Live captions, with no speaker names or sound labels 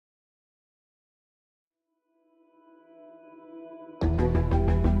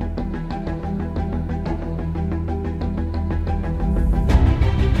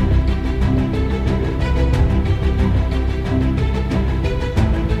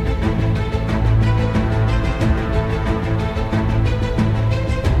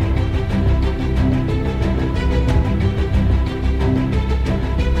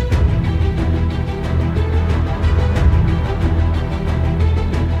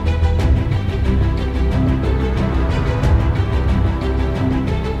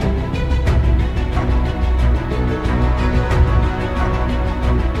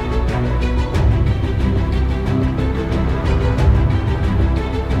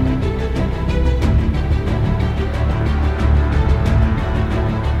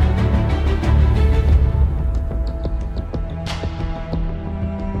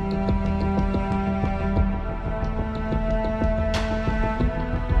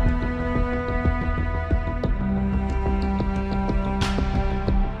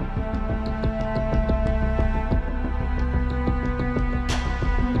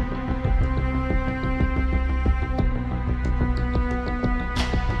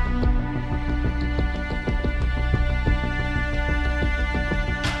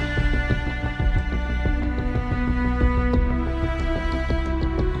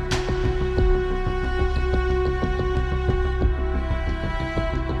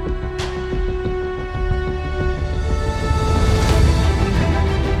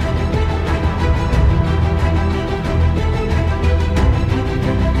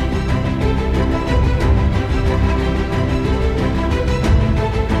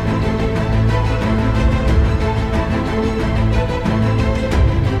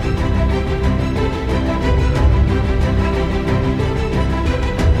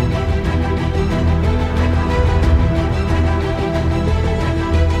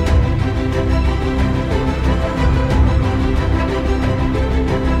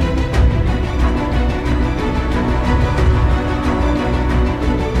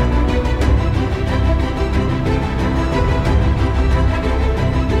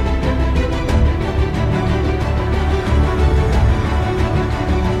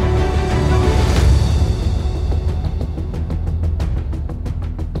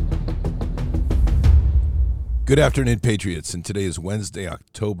Good afternoon, Patriots, and today is Wednesday,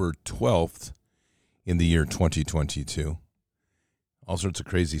 October 12th in the year 2022. All sorts of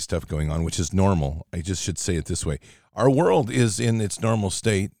crazy stuff going on, which is normal. I just should say it this way. Our world is in its normal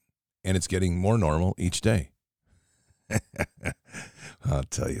state, and it's getting more normal each day. I'll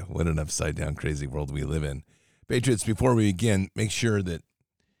tell you, what an upside-down, crazy world we live in. Patriots, before we begin, make sure that,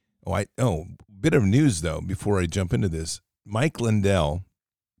 bit of news, though, before I jump into this. Mike Lindell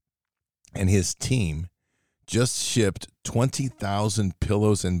and his team just shipped 20,000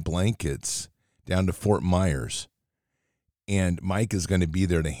 pillows and blankets down to Fort Myers, and Mike is going to be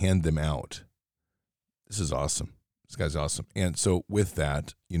there to hand them out. This is awesome. This guy's awesome. And so with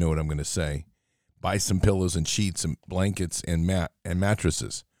that, you know what I'm going to say. Buy some pillows and sheets and blankets and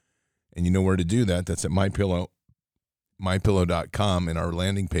mattresses. And you know where to do that. That's at mypillow.com, and our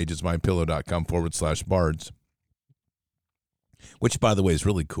landing page is mypillow.com/bards, which, by the way, is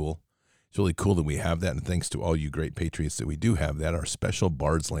really cool. It's really cool that we have that, and thanks to all you great Patriots that we do have that, our special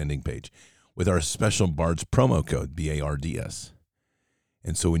Bards landing page with our special Bards promo code, BARDS.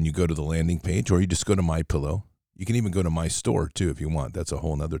 And so when you go to the landing page, or you just go to MyPillow, you can even go to my store, too, if you want. That's a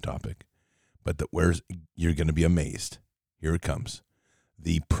whole other topic. But you're going to be amazed. Here it comes.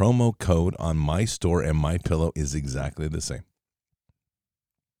 The promo code on my store and MyPillow is exactly the same.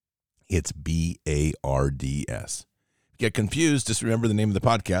 It's BARDS. Get confused, just remember the name of the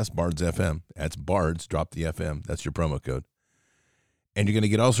podcast, Bards FM. That's Bards, drop the FM. That's your promo code. And you're going to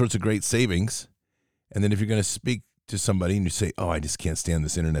get all sorts of great savings. And then if you're going to speak to somebody and you say, I just can't stand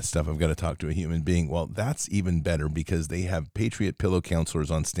this internet stuff, I've got to talk to a human being. Well, that's even better because they have Patriot Pillow Counselors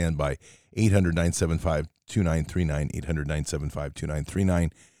on standby, 800-975-2939,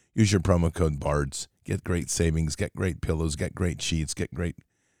 800-975-2939. Use your promo code BARDS. Get great savings, get great pillows, get great sheets, get great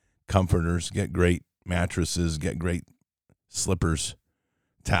comforters, get great mattresses, get great slippers,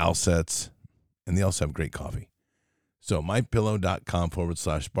 towel sets, and they also have great coffee. So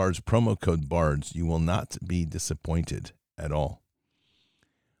mypillow.com/bards, promo code BARDS. You will not be disappointed at all.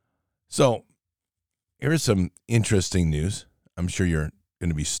 So here's some interesting news. I'm sure you're going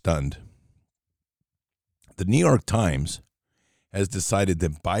to be stunned. The New York Times has decided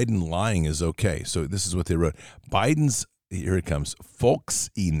that Biden lying is okay. So this is what they wrote. Biden's, here it comes,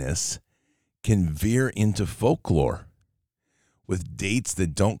 folksiness can veer into folklore with dates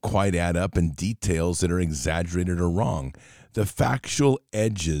that don't quite add up and details that are exaggerated or wrong. The factual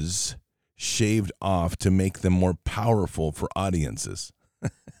edges shaved off to make them more powerful for audiences.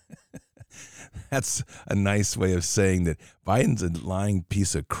 That's a nice way of saying that Biden's a lying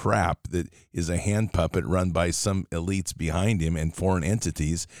piece of crap that is a hand puppet run by some elites behind him and foreign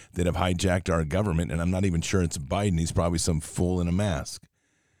entities that have hijacked our government. And I'm not even sure it's Biden. He's probably some fool in a mask.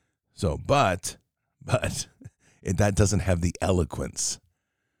 So, but that doesn't have the eloquence.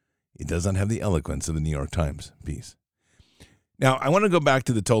 It doesn't have the eloquence of the New York Times piece. Now, I want to go back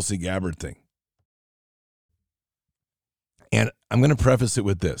to the Tulsi Gabbard thing. And I'm going to preface it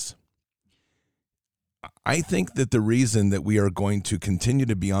with this. I think that the reason that we are going to continue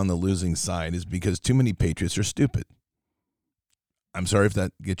to be on the losing side is because too many patriots are stupid. I'm sorry if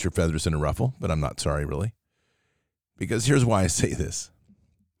that gets your feathers in a ruffle, but I'm not sorry, really. Because here's why I say this.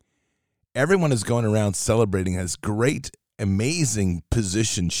 Everyone is going around celebrating this great, amazing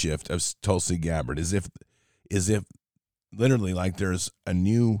position shift of Tulsi Gabbard, as if literally like there's a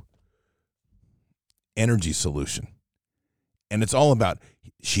new energy solution. And it's all about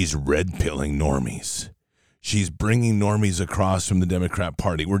she's red-pilling normies. She's bringing normies across from the Democrat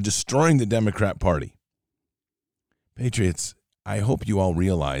Party. We're destroying the Democrat Party. Patriots, I hope you all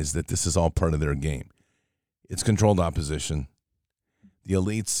realize that this is all part of their game. It's controlled opposition. The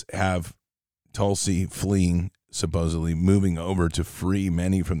elites have Tulsi fleeing, supposedly moving over to free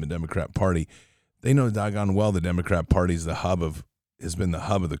many from the Democrat Party. They know doggone well the Democrat Party is has been the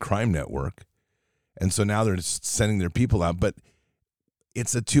hub of the crime network. And so now they're just sending their people out. But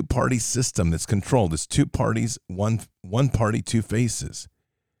it's a two-party system that's controlled. It's two parties, one party, two faces.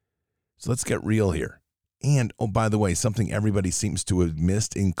 So let's get real here. And, by the way, something everybody seems to have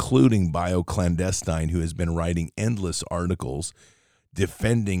missed, including BioClandestine, who has been writing endless articles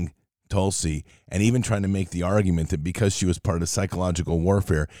defending Tulsi and even trying to make the argument that because she was part of psychological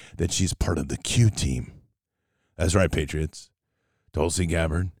warfare, that she's part of the Q team. That's right, Patriots. Tulsi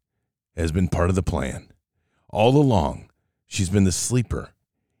Gabbard has been part of the plan. All along, she's been the sleeper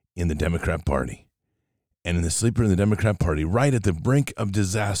in the Democrat Party. And in the sleeper in the Democrat Party, right at the brink of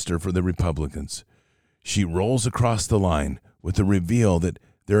disaster for the Republicans, she rolls across the line with the reveal that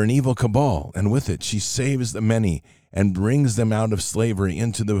they're an evil cabal, and with it, she saves the many and brings them out of slavery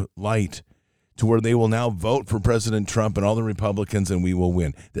into the light to where they will now vote for President Trump and all the Republicans and we will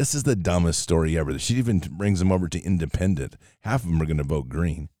win. This is the dumbest story ever. She even brings them over to independent. Half of them are going to vote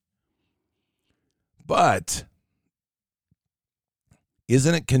green. But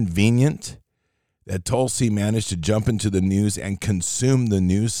isn't it convenient that Tulsi managed to jump into the news and consume the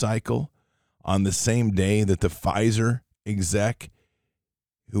news cycle on the same day that the Pfizer exec,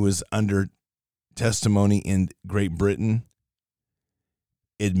 who was under testimony in Great Britain,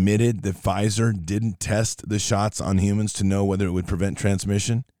 admitted that Pfizer didn't test the shots on humans to know whether it would prevent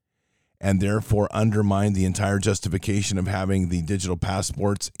transmission, and therefore undermined the entire justification of having the digital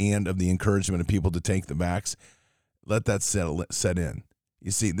passports and of the encouragement of people to take the vax? Let that set in. You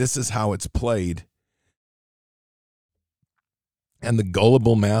see, this is how it's played. And the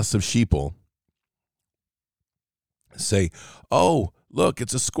gullible mass of sheeple say, oh, look,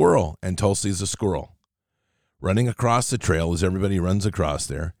 it's a squirrel, and Tulsi's a squirrel running across the trail as everybody runs across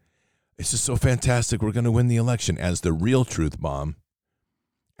there. It's just so fantastic. We're going to win the election as the real truth bomb.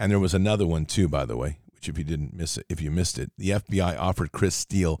 And there was another one too, by the way, which if you missed it, the FBI offered Chris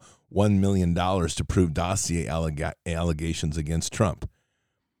Steele $1 million to prove dossier allegations against Trump.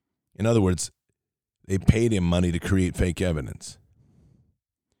 In other words, they paid him money to create fake evidence.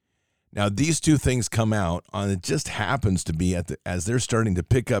 Now, these two things come out on, it just happens to be as they're starting to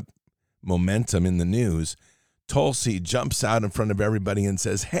pick up momentum in the news, Tulsi jumps out in front of everybody and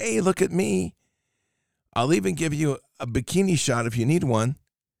says, hey, look at me. I'll even give you a bikini shot if you need one.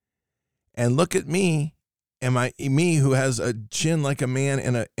 And look at me. Me who has a chin like a man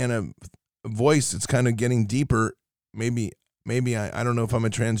and a voice that's kind of getting deeper. Maybe I don't know if I'm a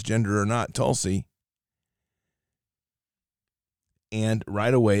transgender or not, Tulsi. And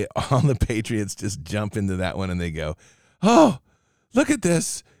right away, all the patriots just jump into that one and they go, oh, look at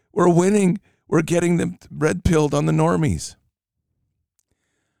this. We're winning. We're getting them red-pilled on the normies.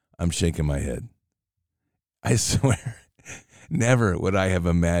 I'm shaking my head. I swear, never would I have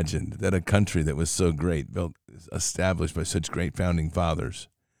imagined that a country that was so great, established by such great founding fathers,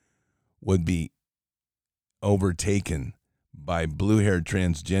 would be overtaken by blue-haired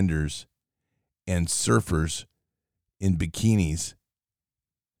transgenders and surfers in bikinis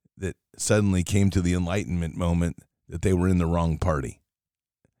that suddenly came to the enlightenment moment that they were in the wrong party.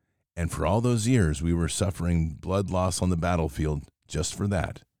 And for all those years, we were suffering blood loss on the battlefield just for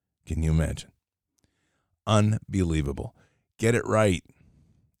that. Can you imagine? Unbelievable. Get it right.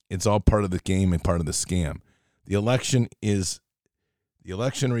 It's all part of the game and part of the scam. The election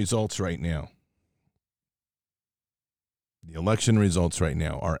results right now. The election results right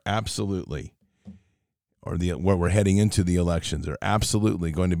now are absolutely, where we're heading into the elections, are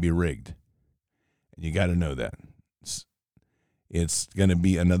absolutely going to be rigged. And you got to know that. It's going to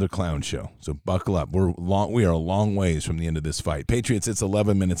be another clown show. So buckle up. We are a long ways from the end of this fight. Patriots, it's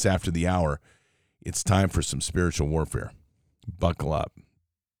 11 minutes after the hour. It's time for some spiritual warfare. Buckle up.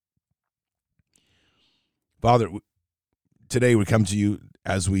 Father, today we come to you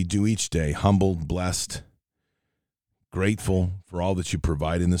as we do each day, humbled, blessed, grateful for all that you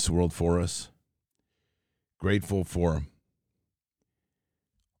provide in this world for us. Grateful for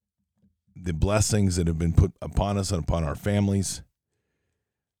the blessings that have been put upon us and upon our families.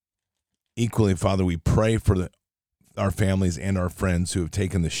 Equally, Father, we pray for our families and our friends who have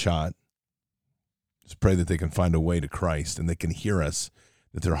taken the shot. Just pray that they can find a way to Christ and they can hear us,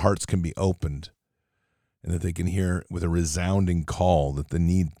 that their hearts can be opened, and that they can hear with a resounding call that their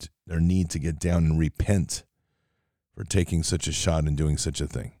need to get down and repent for taking such a shot and doing such a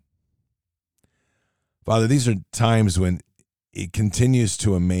thing. Father, these are times when it continues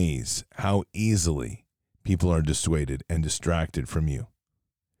to amaze how easily people are dissuaded and distracted from you.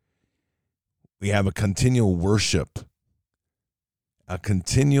 We have a continual worship of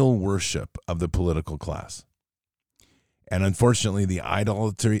the political class. And unfortunately, the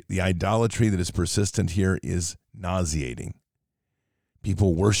idolatry that is persistent here is nauseating.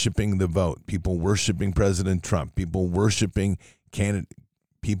 People worshiping the vote, people worshiping President Trump, people worshiping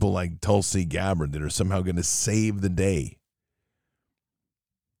people like Tulsi Gabbard that are somehow going to save the day.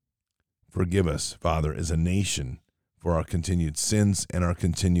 Forgive us, Father, as a nation for our continued sins and our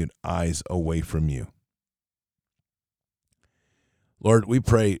continued eyes away from you. Lord, we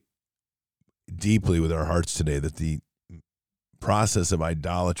pray deeply with our hearts today that the process of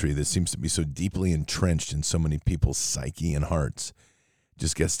idolatry that seems to be so deeply entrenched in so many people's psyche and hearts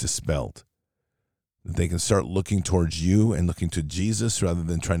just gets dispelled. That they can start looking towards you and looking to Jesus rather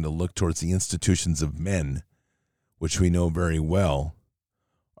than trying to look towards the institutions of men, which we know very well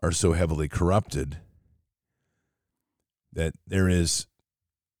are so heavily corrupted that there is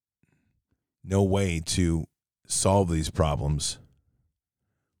no way to solve these problems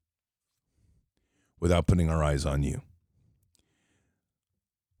without putting our eyes on you.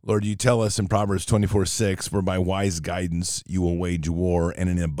 Lord, you tell us in Proverbs 24:6, for by wise guidance you will wage war, and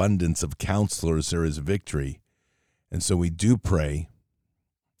in abundance of counselors there is victory. And so we do pray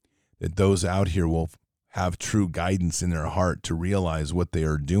that those out here will have true guidance in their heart to realize what they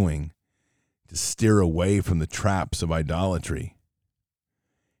are doing, to steer away from the traps of idolatry,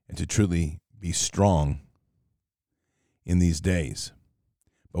 and to truly be strong in these days.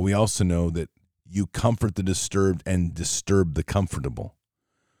 But we also know that you comfort the disturbed and disturb the comfortable.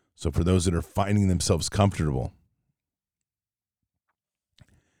 So for those that are finding themselves comfortable,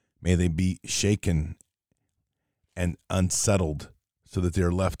 may they be shaken and unsettled so that they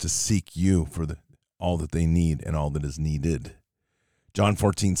are left to seek you for all that they need and all that is needed. John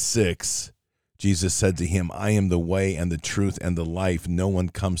 14:6, Jesus said to him, I am the way and the truth and the life. No one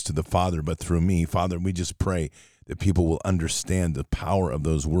comes to the Father but through me. Father, we just pray that people will understand the power of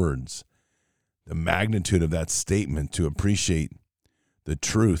those words, the magnitude of that statement, to appreciate the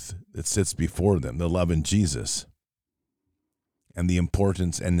truth that sits before them, the love in Jesus, and the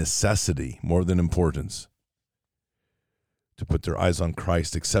importance and necessity, more than importance, to put their eyes on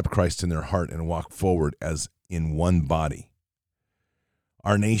Christ, accept Christ in their heart, and walk forward as in one body.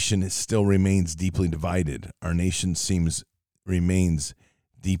 Our nation still remains deeply divided. Our nation remains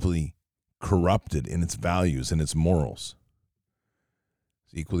deeply corrupted in its values and its morals.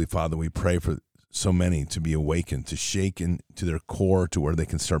 Equally, Father, we pray for so many to be awakened, to shake into their core, to where they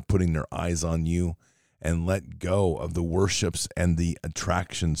can start putting their eyes on you and let go of the worships and the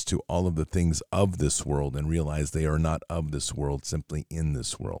attractions to all of the things of this world and realize they are not of this world, simply in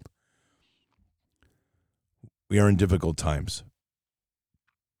this world. We are in difficult times.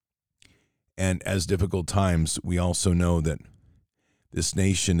 And as difficult times, we also know that this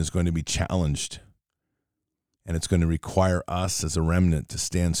nation is going to be challenged, and it's going to require us as a remnant to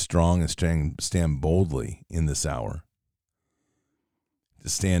stand strong and stand boldly in this hour, to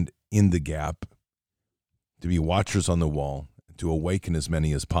stand in the gap, to be watchers on the wall, and to awaken as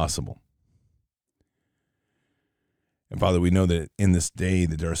many as possible. And Father, we know that in this day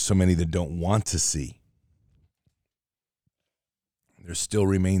that there are so many that don't want to see. There still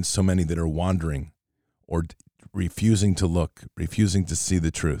remains so many that are wandering or refusing to look, refusing to see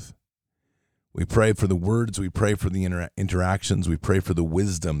the truth. We pray for the words, we pray for the interactions, we pray for the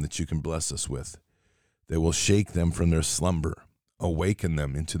wisdom that you can bless us with, that will shake them from their slumber, awaken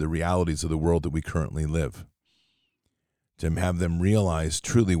them into the realities of the world that we currently live, to have them realize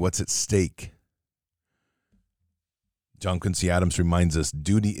truly what's at stake. John Quincy Adams reminds us,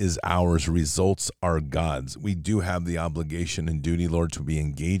 duty is ours, results are God's. We do have the obligation and duty, Lord, to be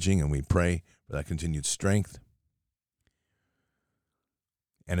engaging, and we pray for that continued strength.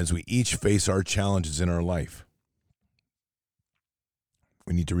 And as we each face our challenges in our life,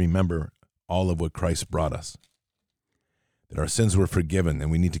 we need to remember all of what Christ brought us, that our sins were forgiven,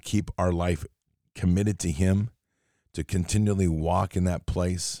 and we need to keep our life committed to him, to continually walk in that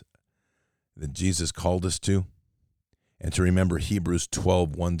place that Jesus called us to, and to remember Hebrews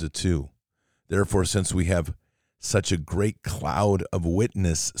 12:1-2. Therefore, since we have such a great cloud of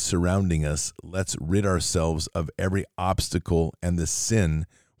witness surrounding us, let's rid ourselves of every obstacle and the sin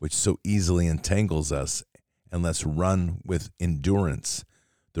which so easily entangles us, and let's run with endurance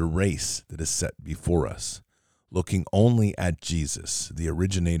the race that is set before us, looking only at Jesus, the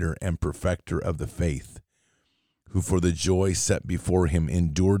originator and perfecter of the faith, who for the joy set before him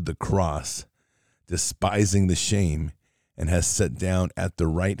endured the cross, despising the shame, and has sat down at the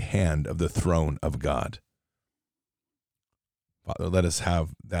right hand of the throne of God. Father, let us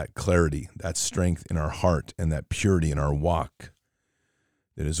have that clarity, that strength in our heart, and that purity in our walk,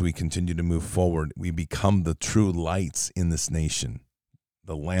 that as we continue to move forward, we become the true lights in this nation,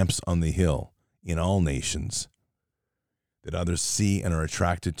 the lamps on the hill in all nations, that others see and are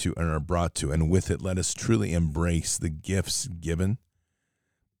attracted to and are brought to. And with it, let us truly embrace the gifts given,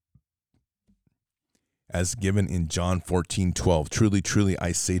 as given in John 14:12. Truly, truly,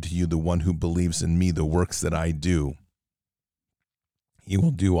 I say to you, the one who believes in me, the works that I do, he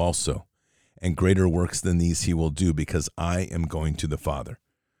will do also. And greater works than these he will do, because I am going to the Father.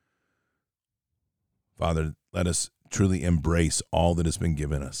 Father, let us truly embrace all that has been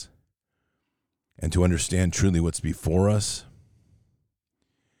given us, and to understand truly what's before us,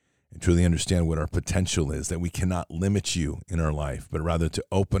 and truly understand what our potential is, that we cannot limit you in our life, but rather to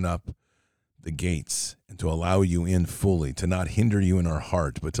open up the gates and to allow you in fully, to not hinder you in our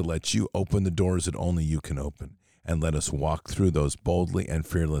heart, but to let you open the doors that only you can open, and let us walk through those boldly and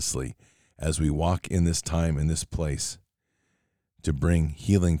fearlessly as we walk in this time, in this place, to bring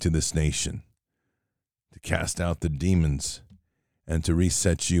healing to this nation, to cast out the demons, and to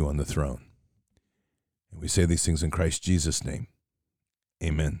reset you on the throne. And we say these things in Christ Jesus' name.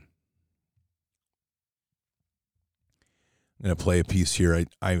 Amen. I'm going to play a piece here.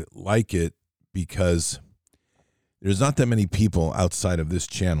 I like it because there's not that many people outside of this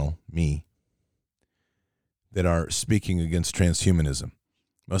channel, me, that are speaking against transhumanism.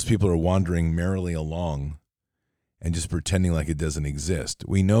 Most people are wandering merrily along and just pretending like it doesn't exist.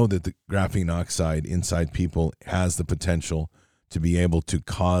 We know that the graphene oxide inside people has the potential to be able to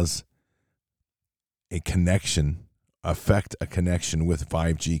cause a connection, affect a connection with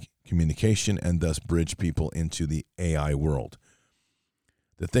 5G communication, and thus bridge people into the AI world.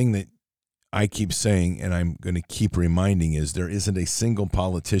 The thing that I keep saying, and I'm going to keep reminding, is there isn't a single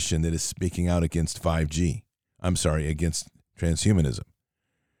politician that is speaking out against 5G. Against transhumanism.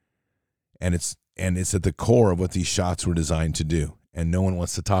 And it's at the core of what these shots were designed to do, and no one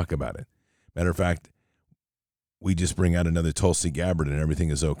wants to talk about it. Matter of fact, we just bring out another Tulsi Gabbard and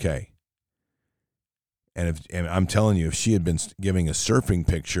everything is okay. And I'm telling you, if she had been giving a surfing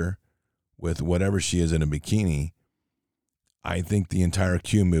picture with whatever she is in a bikini, I think the entire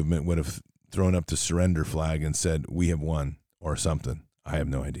Q movement would have thrown up the surrender flag and said, we have won, or something. I have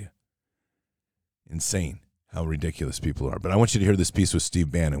no idea. Insane how ridiculous people are. But I want you to hear this piece with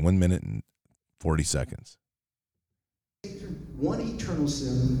Steve Bannon, 1 minute and 40 seconds. One eternal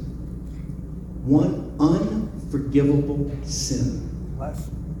sin, one unforgivable sin.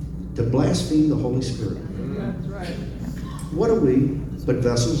 To blaspheme the Holy Spirit. That's right. What are we but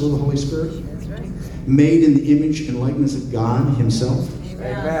vessels of the Holy Spirit? That's right. Made in the image and likeness of God himself.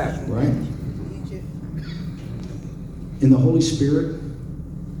 Amen. Right? And the Holy Spirit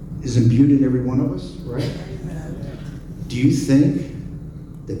is imbued in every one of us, right? Do you think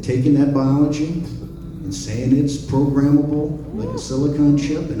that taking that biology and saying it's programmable like a silicon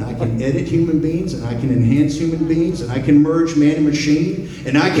chip, and I can edit human beings, and I can enhance human beings, and I can merge man and machine,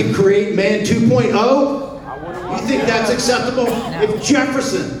 and I can create man 2.0? You think that's acceptable? If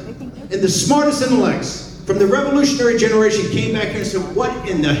Jefferson and the smartest intellects from the revolutionary generation came back here and said, what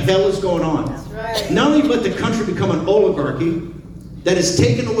in the hell is going on? Not only let the country become an oligarchy that has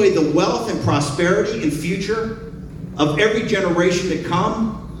taken away the wealth and prosperity and future of every generation to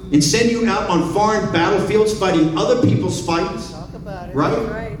come, and send you out on foreign battlefields fighting other people's fights,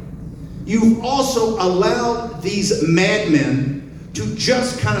 right? You've also allowed these madmen to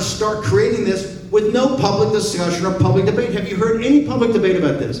just kind of start creating this with no public discussion or public debate. Have you heard any public debate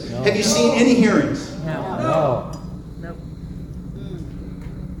about this? No. Have you seen any hearings? No.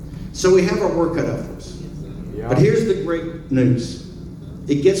 So we have our work cut out for us. Yeah. But here's the great news.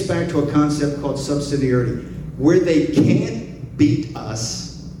 It gets back to a concept called subsidiarity, where they can't beat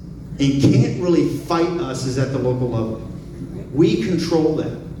us and can't really fight us is at the local level. We control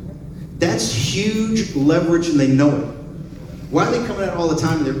that. That's huge leverage, and they know it. Why are they coming out all the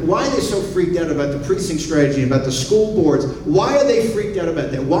time? Why are they so freaked out about the precinct strategy, about the school boards? Why are they freaked out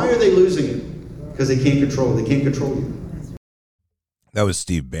about that? Why are they losing it? Because they can't control it. They can't control you. That was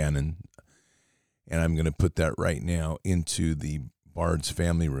Steve Bannon, and I'm going to put that right now into the Bard's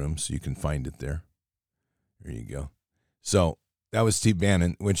family room so you can find it there. There you go. So that was Steve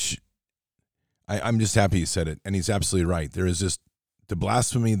Bannon, which I'm just happy he said it, and he's absolutely right. There is just, to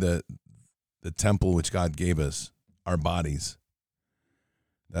blaspheme the temple which God gave us, our bodies,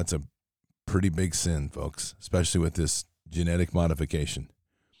 that's a pretty big sin, folks, especially with this genetic modification.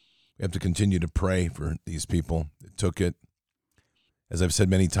 We have to continue to pray for these people that took it. As I've said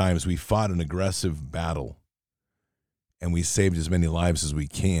many times, we fought an aggressive battle, and we saved as many lives as we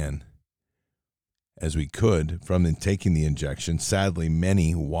could from taking the injection. Sadly,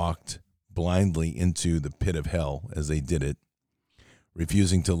 many walked blindly into the pit of hell as they did it,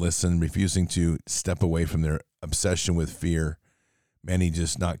 refusing to listen, refusing to step away from their obsession with fear, many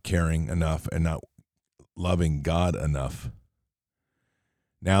just not caring enough and not loving God enough.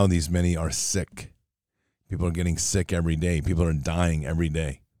 Now these many are sick. People are getting sick every day. People are dying every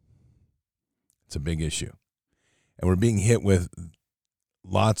day. It's a big issue. And we're being hit with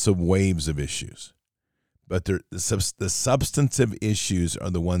lots of waves of issues. But the substantive issues are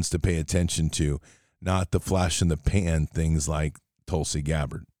the ones to pay attention to, not the flash in the pan things like Tulsi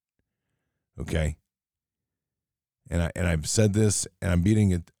Gabbard. Okay? And I've said this, and I'm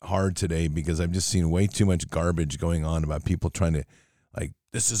beating it hard today because I've just seen way too much garbage going on about people trying to, like,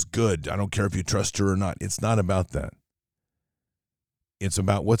 this is good. I don't care if you trust her or not. It's not about that. It's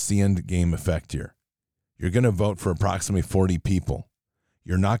about what's the end game effect here. You're going to vote for approximately 40 people.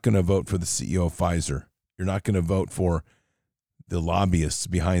 You're not going to vote for the CEO of Pfizer. You're not going to vote for the lobbyists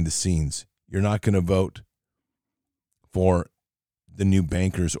behind the scenes. You're not going to vote for the new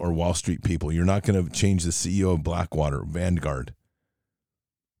bankers or Wall Street people. You're not going to change the CEO of Blackwater, Vanguard.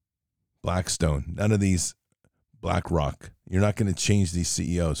 Blackstone, none of these, BlackRock. You're not going to change these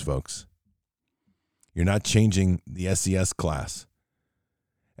CEOs, folks. You're not changing the SES class.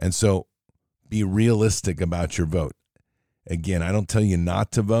 And so be realistic about your vote. Again, I don't tell you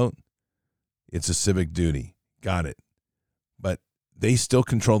not to vote. It's a civic duty. Got it. But they still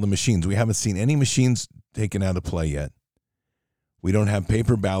control the machines. We haven't seen any machines taken out of play yet. We don't have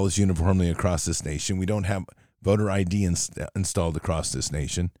paper ballots uniformly across this nation. We don't have voter ID installed across this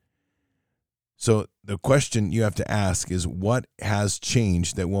nation. So the question you have to ask is, what has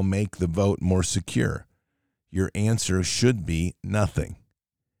changed that will make the vote more secure? Your answer should be nothing.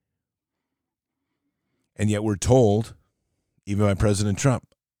 And yet we're told, even by President Trump,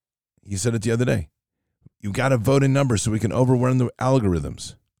 he said it the other day, you got to vote in numbers so we can overrun the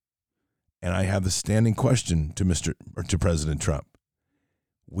algorithms. And I have the standing question to President Trump.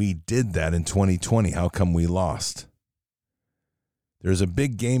 We did that in 2020. How come we lost? There's a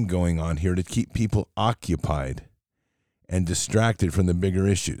big game going on here to keep people occupied and distracted from the bigger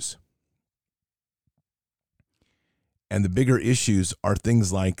issues. And the bigger issues are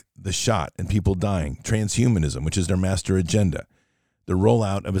things like the shot and people dying, transhumanism, which is their master agenda, the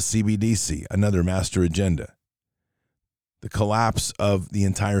rollout of a CBDC, another master agenda, the collapse of the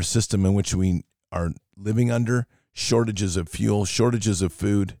entire system in which we are living under, shortages of fuel, shortages of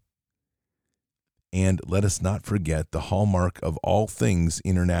food, and let us not forget the hallmark of all things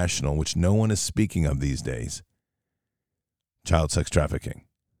international, which no one is speaking of these days, child sex trafficking.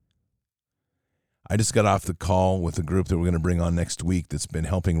 I just got off the call with a group that we're going to bring on next week that's been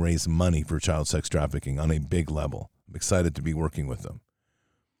helping raise money for child sex trafficking on a big level. I'm excited to be working with them.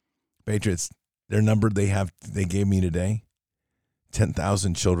 Patriots, their number they gave me today,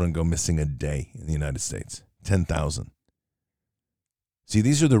 10,000 children go missing a day in the United States. 10,000. See,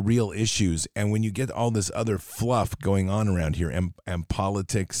 these are the real issues. And when you get all this other fluff going on around here and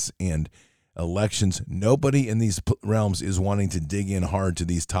politics and elections, nobody in these realms is wanting to dig in hard to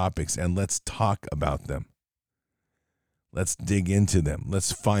these topics, and let's talk about them. Let's dig into them.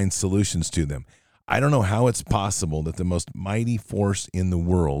 Let's find solutions to them. I don't know how it's possible that the most mighty force in the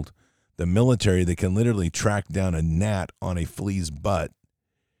world, the military that can literally track down a gnat on a flea's butt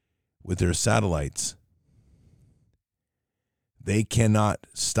with their satellites, they cannot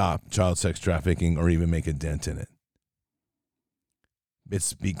stop child sex trafficking or even make a dent in it.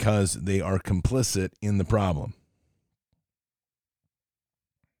 It's because they are complicit in the problem.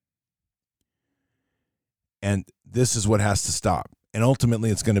 And this is what has to stop. And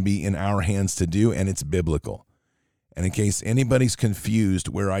ultimately, it's going to be in our hands to do, and it's biblical. And in case anybody's confused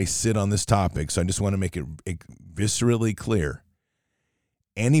where I sit on this topic, so I just want to make it viscerally clear.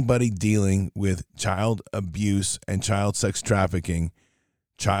 Anybody dealing with child abuse and child sex trafficking,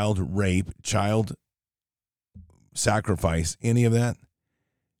 child rape, child sacrifice, any of that,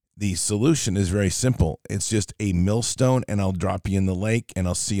 the solution is very simple. It's just a millstone, and I'll drop you in the lake, and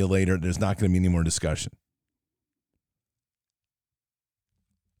I'll see you later. There's not going to be any more discussion.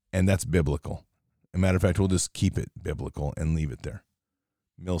 And that's biblical. As a matter of fact, we'll just keep it biblical and leave it there.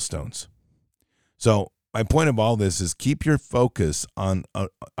 Millstones. So my point of all this is keep your focus on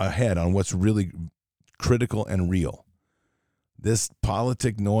ahead on what's really critical and real. This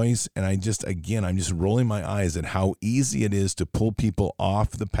politic noise, and I'm just rolling my eyes at how easy it is to pull people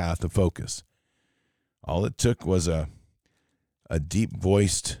off the path of focus. All it took was a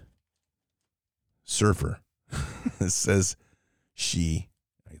deep-voiced surfer. It says she,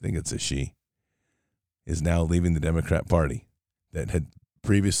 I think it's a she, is now leaving the Democrat Party, that had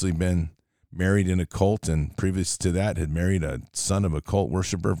previously been married in a cult, and previous to that had married a son of a cult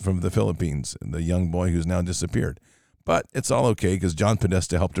worshiper from the Philippines, the young boy who's now disappeared. But it's all okay because John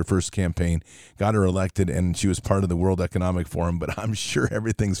Podesta helped her first campaign, got her elected, and she was part of the World Economic Forum. But I'm sure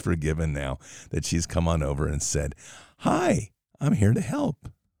everything's forgiven now that she's come on over and said, "Hi, I'm here to help."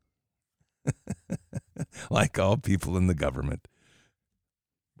 Like all people in the government.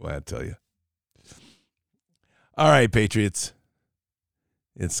 Boy, I tell you. All right, Patriots.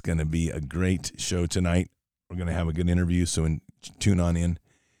 It's going to be a great show tonight. We're going to have a good interview, so tune on in.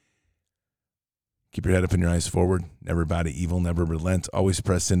 Keep your head up and your eyes forward. Never bow to evil, never relent. Always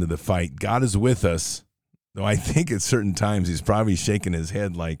press into the fight. God is with us, though I think at certain times he's probably shaking his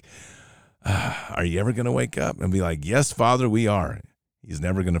head like, are you ever going to wake up? And be like, yes, Father, we are. He's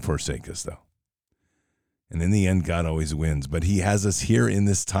never going to forsake us, though. And in the end, God always wins. But he has us here in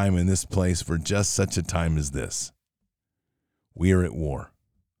this time, in this place, for just such a time as this. We are at war.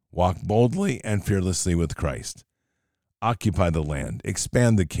 Walk boldly and fearlessly with Christ. Occupy the land,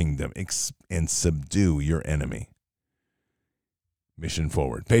 expand the kingdom, and subdue your enemy. Mission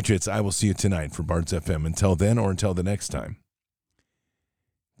forward. Patriots, I will see you tonight for Bards FM. Until then, or until the next time,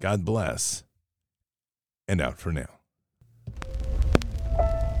 God bless, and out for now.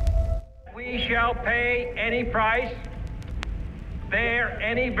 We shall pay any price, bear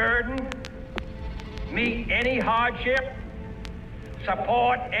any burden, meet any hardship,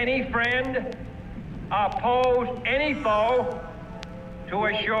 support any friend, oppose any foe to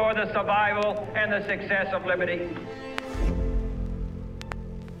assure the survival and the success of liberty.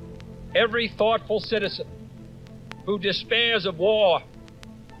 Every thoughtful citizen who despairs of war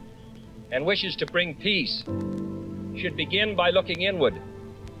and wishes to bring peace should begin by looking inward,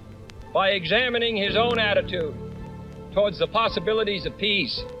 by examining his own attitude towards the possibilities of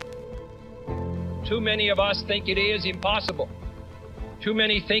peace. Too many of us think it is impossible. Too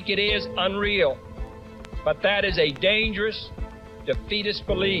many think it is unreal. But that is a dangerous, defeatist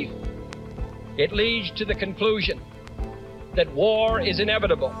belief. It leads to the conclusion that war is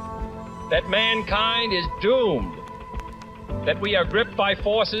inevitable, that mankind is doomed, that we are gripped by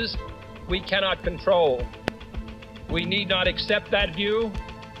forces we cannot control. We need not accept that view.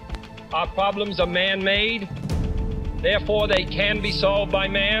 Our problems are man-made, therefore they can be solved by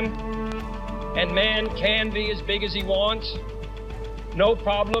man, and man can be as big as he wants. No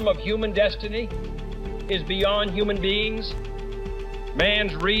problem of human destiny is beyond human beings.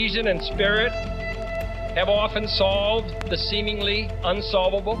 Man's reason and spirit have often solved the seemingly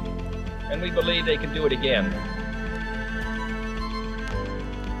unsolvable, and we believe they can do it again.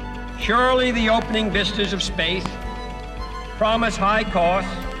 Surely the opening vistas of space promise high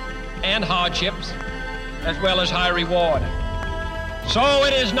costs and hardships, as well as high reward. So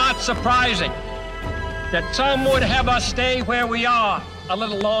it is not surprising that some would have us stay where we are a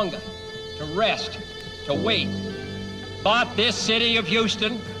little longer, to rest, to wait. But this city of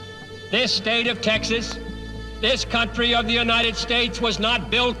Houston, this state of Texas, this country of the United States was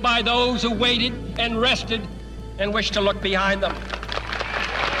not built by those who waited and rested and wished to look behind them.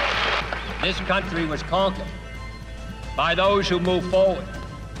 This country was conquered by those who move forward,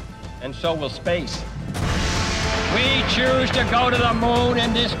 and so will space. We choose to go to the moon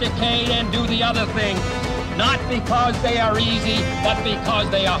in this decade and do the other thing, not because they are easy, but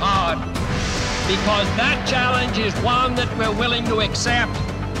because they are hard. Because that challenge is one that we're willing to accept.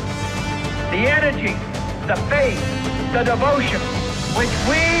 The energy, the faith, the devotion which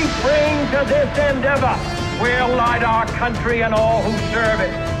we bring to this endeavor will light our country and all who serve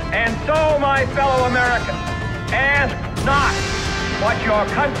it. And so, my fellow Americans, ask not what your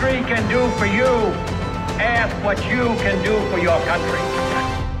country can do for you, ask what you can do for your country.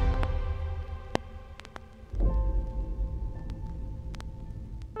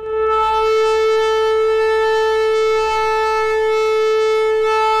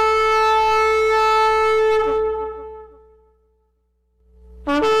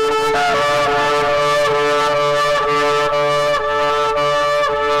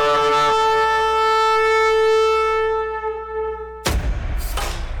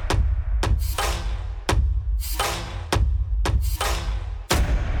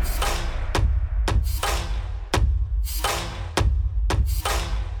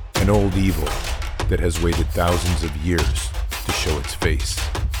 An old evil that has waited thousands of years to show its face.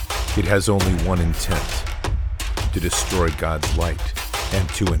 It has only one intent: to destroy God's light and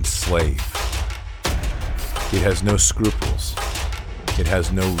to enslave. It has no scruples. It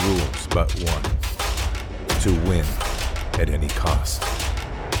has no rules but one: to win at any cost.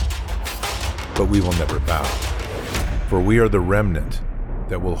 But we will never bow, for we are the remnant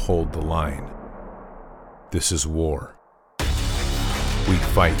that will hold the line. This is war. We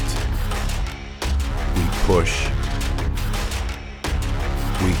fight. We push.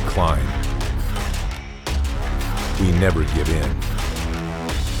 We climb. We never give in.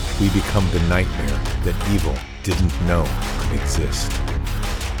 We become the nightmare that evil didn't know could exist.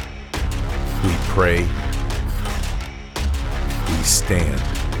 We pray. We stand.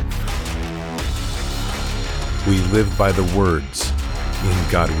 We live by the words,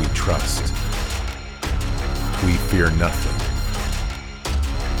 "In God we trust." We fear nothing.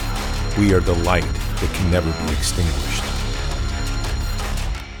 We are the light that can never be extinguished.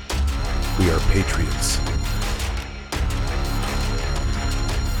 We are patriots.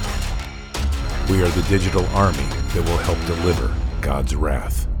 We are the digital army that will help deliver God's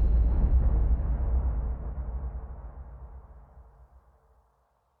wrath.